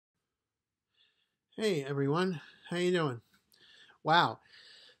Hey everyone, how you doing? Wow.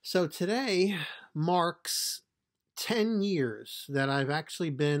 So today marks 10 years that I've actually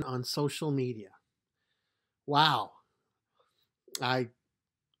been on social media. Wow. I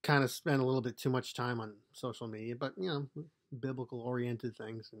kind of spent a little bit too much time on social media, but biblical oriented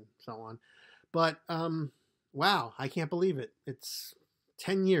things and so on. But wow, I can't believe it. It's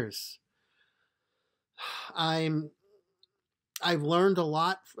 10 years. I'm I've learned a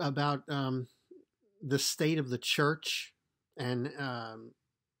lot about the state of the church and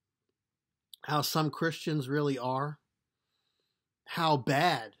how some Christians really are, how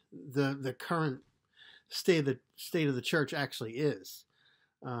bad the current state of the church actually is.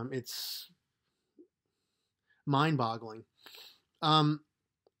 It's mind boggling. Um,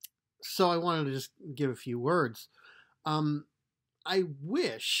 so I wanted to just give a few words. Um, I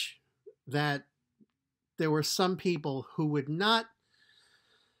wish that there were some people who would not,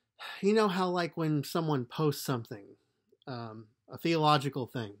 how like when someone posts something, a theological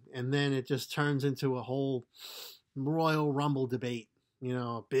thing, and then it just turns into a whole Royal Rumble debate,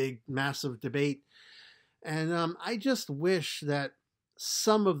 a big, massive debate. And I just wish that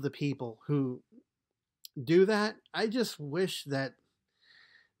some of the people who do that, I just wish that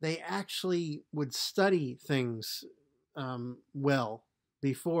they actually would study things well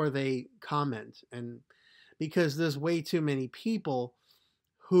before they comment. And because there's way too many people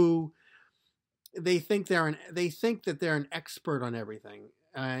who they think that they're an expert on everything,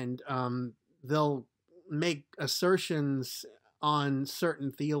 and they'll make assertions on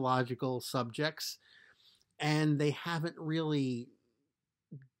certain theological subjects, and they haven't really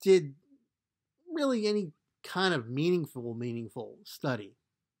did really any kind of meaningful study.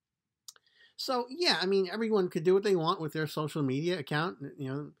 So yeah, I mean, everyone could do what they want with their social media account,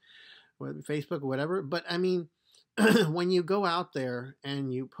 Facebook or whatever. But I mean, when you go out there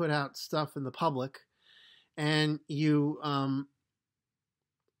and you put out stuff in the public, and you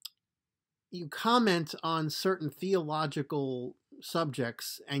comment on certain theological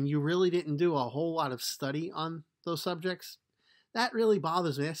subjects, and you really didn't do a whole lot of study on those subjects, that really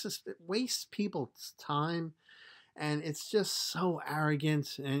bothers me. It wastes people's time, and it's just so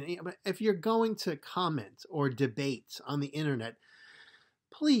arrogant. And if you're going to comment or debate on the internet,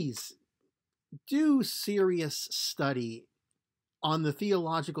 please do serious study on the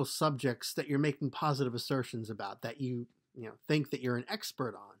theological subjects that you're making positive assertions about, that you think that you're an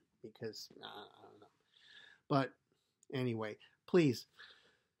expert on, because I don't know. But anyway, please,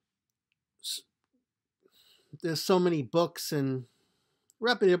 there's so many books and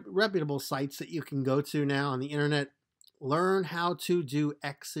reputable sites that you can go to now on the internet. Learn how to do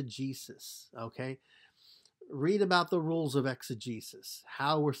exegesis, okay? Read about the rules of exegesis,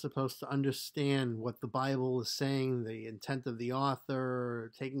 how we're supposed to understand what the Bible is saying, the intent of the author,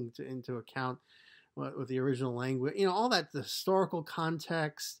 taking into account what the original language, all that, the historical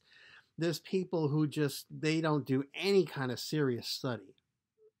context. There's people who they don't do any kind of serious study,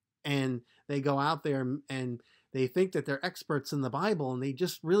 and they go out there and they think that they're experts in the Bible, and they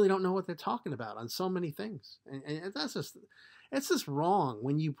just really don't know what they're talking about on so many things. And it's just wrong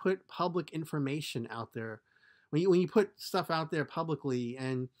when you put public information out there, when you put stuff out there publicly,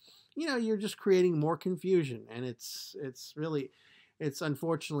 and you're just creating more confusion. And it's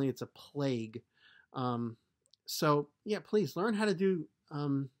unfortunately it's a plague. So yeah, please learn how to do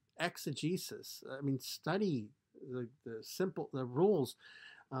exegesis. I mean, study the rules.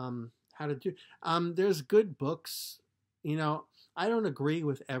 How to do. There's good books. I don't agree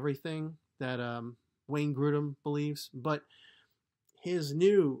with everything that Wayne Grudem believes, but his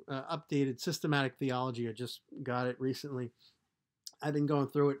new updated systematic theology, I just got it recently. I've been going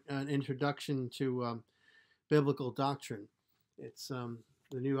through it, an introduction to biblical doctrine. It's the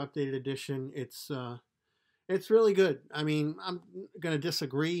new updated edition. It's really good. I mean, I'm going to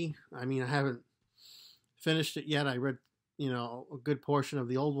disagree. I mean, I haven't finished it yet. I read, a good portion of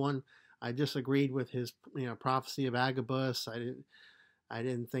the old one. I disagreed with his, prophecy of Agabus. I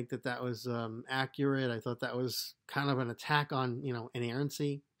didn't think that was accurate. I thought that was kind of an attack on,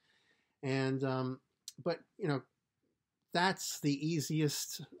 inerrancy. And but that's the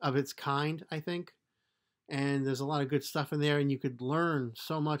easiest of its kind, I think. And there's a lot of good stuff in there, and you could learn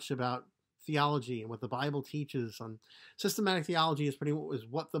so much about theology and what the Bible teaches on systematic theology is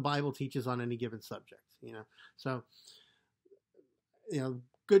what the Bible teaches on any given subject. So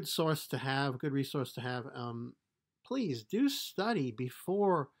good source to have, good resource to have. Please do study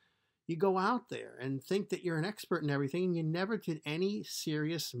before you go out there and think that you're an expert in everything, and you never did any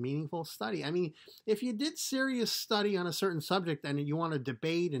serious, meaningful study. I mean, if you did serious study on a certain subject and you want to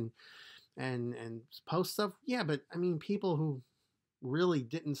debate and post stuff, yeah, but I mean, people who really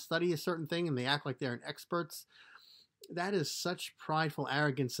didn't study a certain thing and they act like they're experts. That is such prideful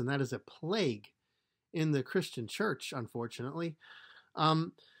arrogance, and that is a plague in the Christian church, unfortunately.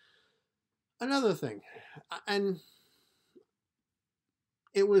 Another thing, and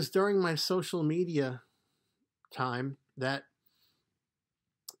it was during my social media time that,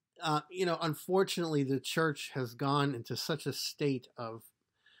 unfortunately, the church has gone into such a state of,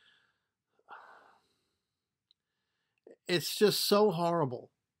 it's just so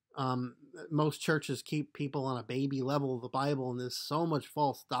horrible. Most churches keep people on a baby level of the Bible, and there's so much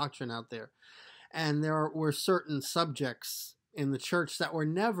false doctrine out there. And there were certain subjects in the church that were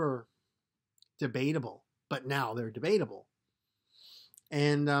never debatable, but now they're debatable.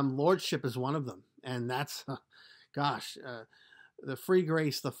 And lordship is one of them. And that's, the free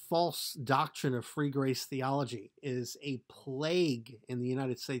grace, the false doctrine of free grace theology is a plague in the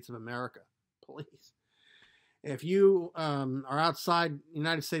United States of America. Please. If you are outside the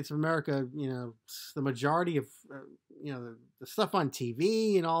United States of America, the majority of, the stuff on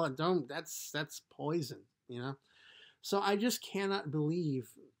TV and all that, that's poison, So I just cannot believe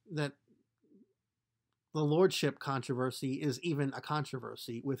that the lordship controversy is even a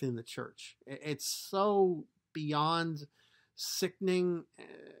controversy within the church. It's so beyond sickening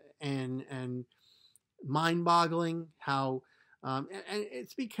and mind-boggling how, and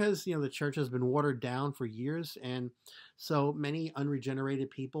it's because, the church has been watered down for years, and so many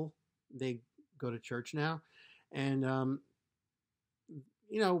unregenerated people, they go to church now. And,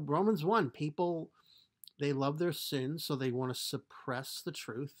 Romans 1, people, they love their sins, so they want to suppress the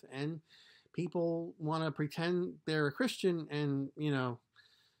truth, and people want to pretend they're a Christian and,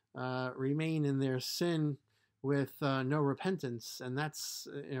 remain in their sin with no repentance. And that's,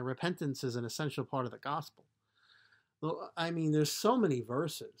 repentance is an essential part of the gospel. I mean, there's so many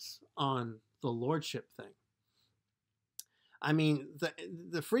verses on the lordship thing. I mean,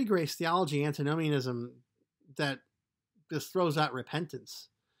 the free grace theology, antinomianism, that just throws out repentance.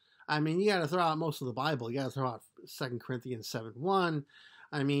 I mean, you got to throw out most of the Bible. You got to throw out 2 Corinthians 7:1.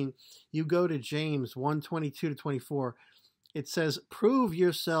 I mean, you go to James 1:22-24. It says, "Prove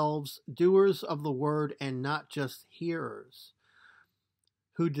yourselves doers of the word and not just hearers,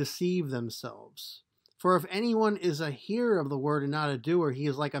 who deceive themselves. For if anyone is a hearer of the word and not a doer, he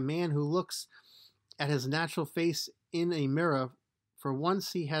is like a man who looks at his natural face in a mirror. For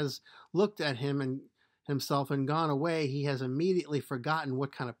once he has looked at himself and gone away, he has immediately forgotten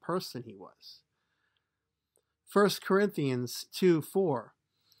what kind of person he was." 1 Corinthians 2:4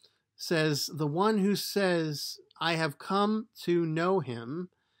 says, "The one who says, 'I have come to know him,'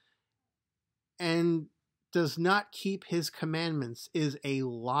 and does not keep his commandments is a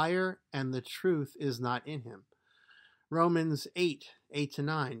liar, and the truth is not in him." Romans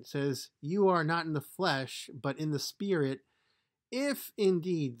 8:8-9 says, "You are not in the flesh, but in the Spirit, if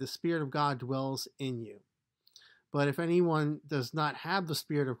indeed the Spirit of God dwells in you. But if anyone does not have the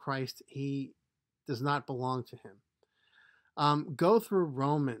Spirit of Christ, he does not belong to him." Go through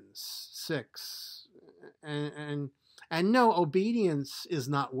Romans 6, and no, obedience is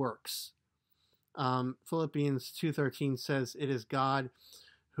not works. Philippians 2:13 says, "It is God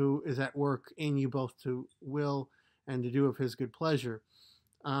who is at work in you both to will and to do of his good pleasure."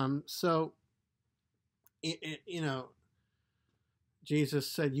 So, Jesus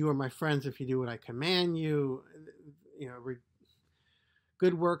said, "You are my friends if you do what I command you."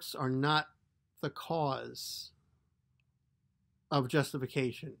 Good works are not the cause of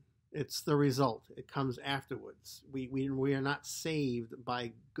justification. It's the result. It comes afterwards. We are not saved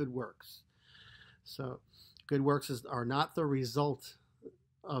by good works. So good works are not the result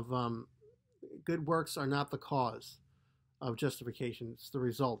of, good works are not the cause of justification. It's the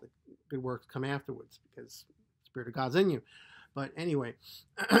result. Good works come afterwards because the Spirit of God's in you. But anyway,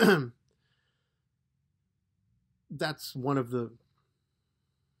 that's one of the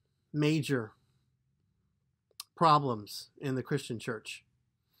major problems in the Christian church.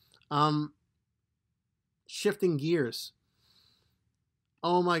 Shifting gears.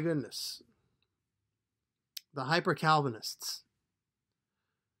 Oh my goodness. The hyper-Calvinists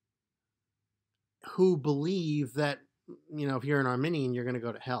who believe that, if you're an Arminian, you're going to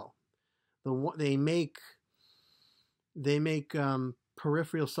go to hell. They make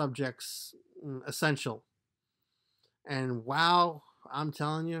peripheral subjects essential. And wow, I'm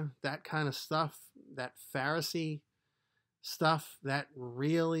telling you, that kind of stuff, that Pharisee stuff, that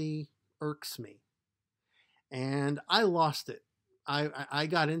really irks me. And I lost it. I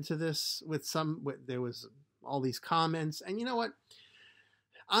got into this there was all these comments, and you know what?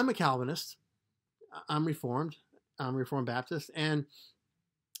 I'm a Calvinist. I'm Reformed. I'm Reformed Baptist, and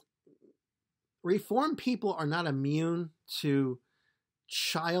Reformed people are not immune to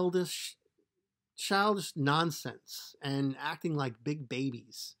childish nonsense and acting like big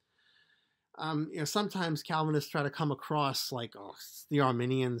babies. Sometimes Calvinists try to come across like, oh, it's the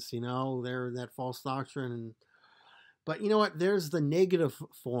Arminians, they're that false doctrine. But you know what? There's the negative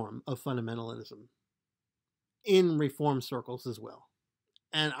form of fundamentalism in Reformed circles as well.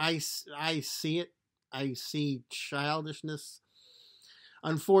 And I see it. I see childishness.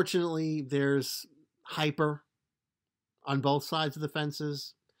 Unfortunately, there's hyper on both sides of the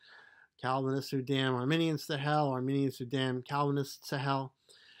fences. Calvinists who damn Arminians to hell, Arminians who damn Calvinists to hell.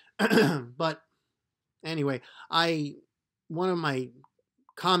 But anyway, one of my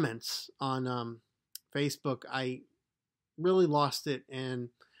comments on Facebook, I really lost it, and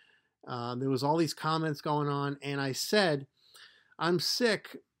there was all these comments going on, and I said, I'm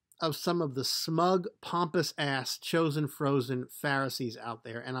sick of some of the smug, pompous-ass, chosen, frozen Pharisees out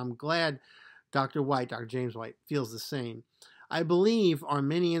there, and I'm glad Dr. James White, feels the same. I believe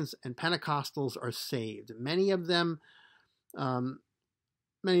Arminians and Pentecostals are saved. Many of them, and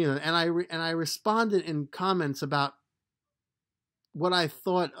I responded in comments about what I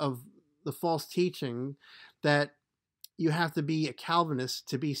thought of the false teaching that you have to be a Calvinist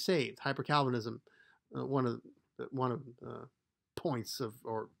to be saved. Hyper-Calvinism, one of points of,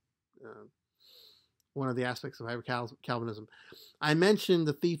 or one of the aspects of hyper-Calvinism. I mentioned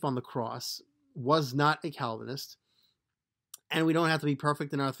the thief on the cross was not a Calvinist, and we don't have to be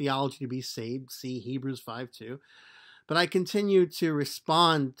perfect in our theology to be saved. See Hebrews 5:2. But I continue to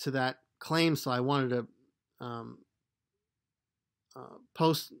respond to that claim, so I wanted to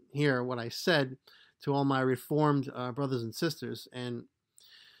post here what I said to all my Reformed brothers and sisters, and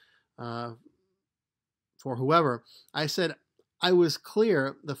for whoever. I said, I was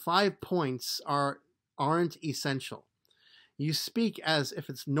clear the 5 points aren't essential. You speak as if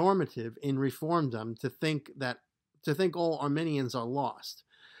it's normative in Reformdom to think all Arminians are lost.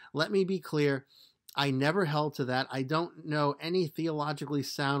 Let me be clear, I never held to that. I don't know any theologically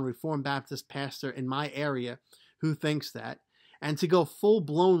sound Reformed Baptist pastor in my area who thinks that. And to go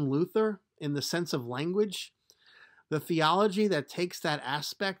full-blown Luther in the sense of language, the theology that takes that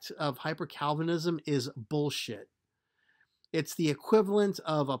aspect of hyper-Calvinism is bullshit. It's the equivalent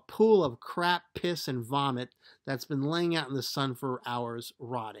of a pool of crap, piss, and vomit that's been laying out in the sun for hours,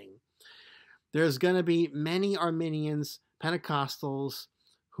 rotting. There's going to be many Arminians, Pentecostals,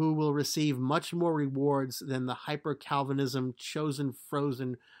 who will receive much more rewards than the hyper-Calvinism, chosen,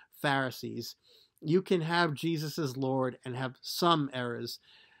 frozen Pharisees. You can have Jesus as Lord and have some errors.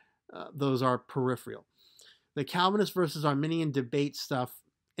 Those are peripheral. The Calvinist versus Arminian debate stuff,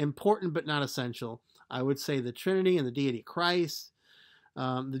 important but not essential. I would say the Trinity and the deity of Christ,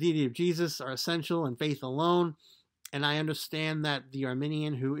 the deity of Jesus are essential and faith alone. And I understand that the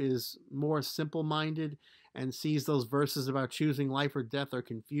Arminian who is more simple-minded and sees those verses about choosing life or death are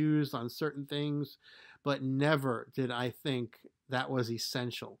confused on certain things, but never did I think that was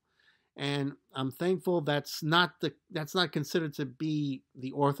essential. And I'm thankful that's not considered to be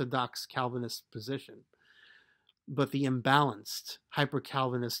the Orthodox Calvinist position, but the imbalanced,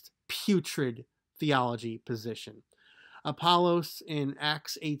 hyper-Calvinist, putrid theology position. Apollos in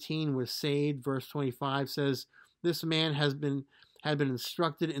Acts 18 was saved. Verse 25 says, this man had been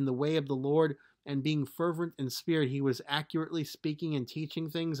instructed in the way of the Lord, and being fervent in spirit, he was accurately speaking and teaching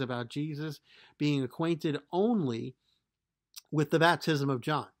things about Jesus, being acquainted only with the baptism of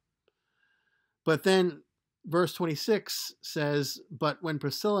John. But then verse 26 says, but when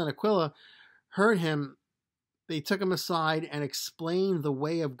Priscilla and Aquila heard him, they took him aside and explained the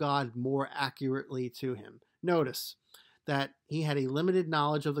way of God more accurately to him. Notice that he had a limited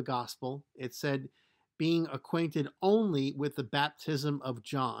knowledge of the gospel. It said being acquainted only with the baptism of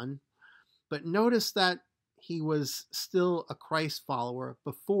John. But notice that he was still a Christ follower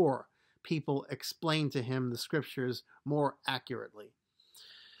before people explained to him the scriptures more accurately.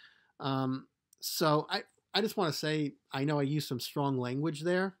 So I just want to say, I know I used some strong language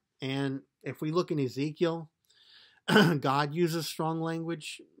there. And if we look in Ezekiel, God uses strong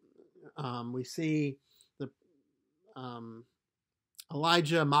language. We see the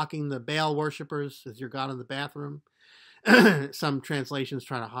Elijah mocking the Baal worshipers as your God in the bathroom. Some translations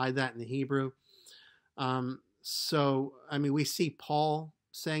try to hide that in the Hebrew. We see Paul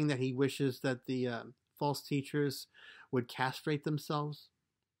saying that he wishes that the false teachers would castrate themselves.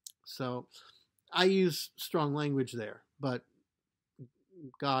 So I use strong language there, but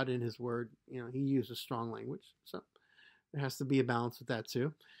God in his word, he uses strong language. So there has to be a balance with that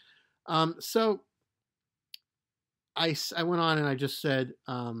too. So I went on and I just said,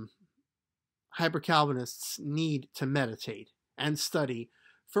 hyper-Calvinists need to meditate and study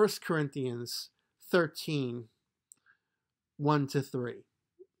 1 Corinthians 13, 1 to 3.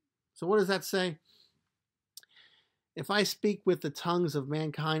 So what does that say? If I speak with the tongues of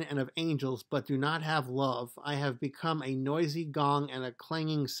mankind and of angels, but do not have love, I have become a noisy gong and a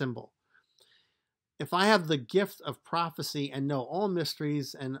clanging cymbal. If I have the gift of prophecy and know all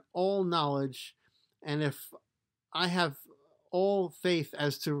mysteries and all knowledge, and if I have all faith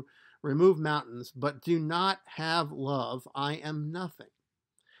as to remove mountains, but do not have love, I am nothing.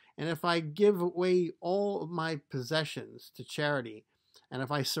 And if I give away all of my possessions to charity, and if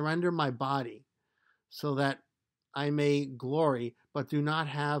I surrender my body so that I may glory, but do not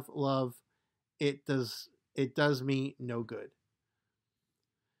have love, it does me no good.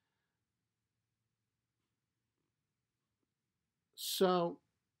 So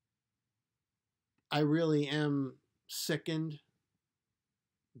I really am sickened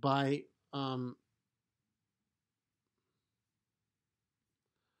by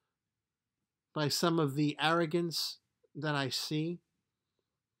some of the arrogance that I see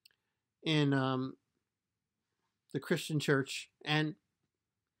in the Christian church. And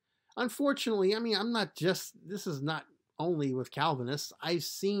unfortunately, I mean, this is not only with Calvinists. I've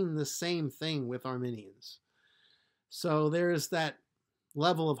seen the same thing with Arminians. So there is that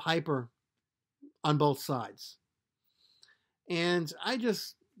level of hyper on both sides. And I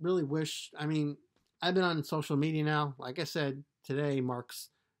just really wish, I mean, I've been on social media now, like I said, today marks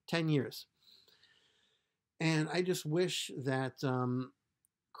 10 years. And I just wish that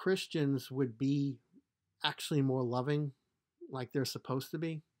Christians would be actually more loving, like they're supposed to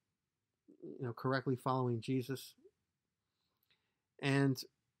be, correctly following Jesus. And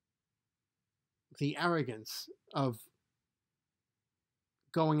the arrogance of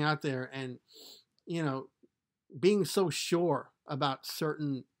going out there and, being so sure about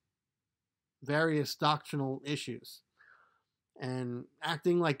certain various doctrinal issues and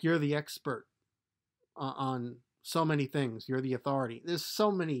acting like you're the expert on so many things. You're the authority. There's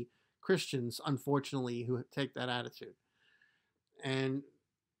so many Christians, unfortunately, who take that attitude. And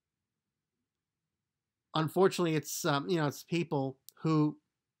unfortunately, it's, it's people who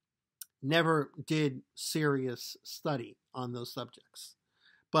never did serious study on those subjects,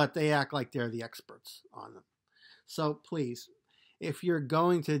 but they act like they're the experts on them. So please, if you're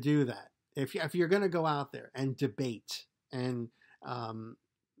going to do that, if you're going to go out there and debate and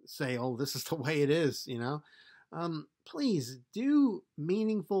say, oh, this is the way it is, please do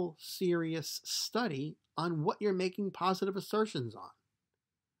meaningful, serious study on what you're making positive assertions on.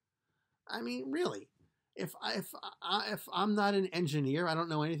 I mean, really, if I'm not an engineer, I don't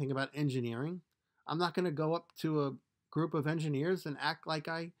know anything about engineering, I'm not going to go up to a group of engineers and act like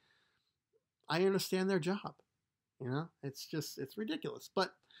I understand their job. It's ridiculous.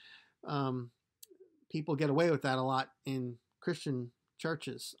 But people get away with that a lot in Christian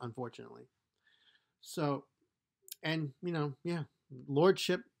churches, unfortunately. So, and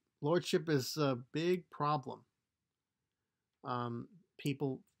lordship is a big problem.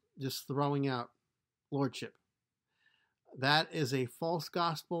 People just throwing out lordship. That is a false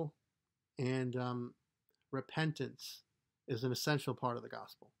gospel, and repentance is an essential part of the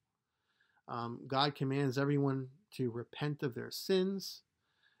gospel. God commands everyone to repent of their sins,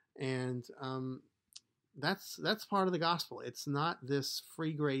 and that's part of the gospel. It's not this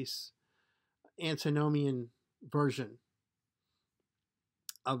free grace antinomian version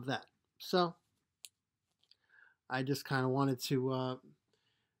of that. So I just kind of wanted to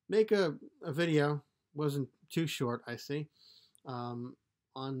make a video. Wasn't too short, I see, on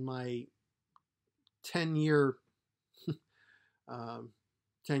my 10-year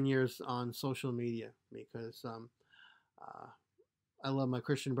 10 years on social media, because I love my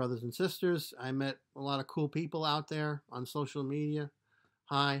Christian brothers and sisters. I met a lot of cool people out there on social media.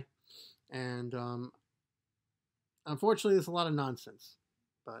 Hi. And unfortunately, there's a lot of nonsense,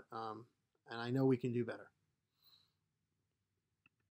 but and I know we can do better.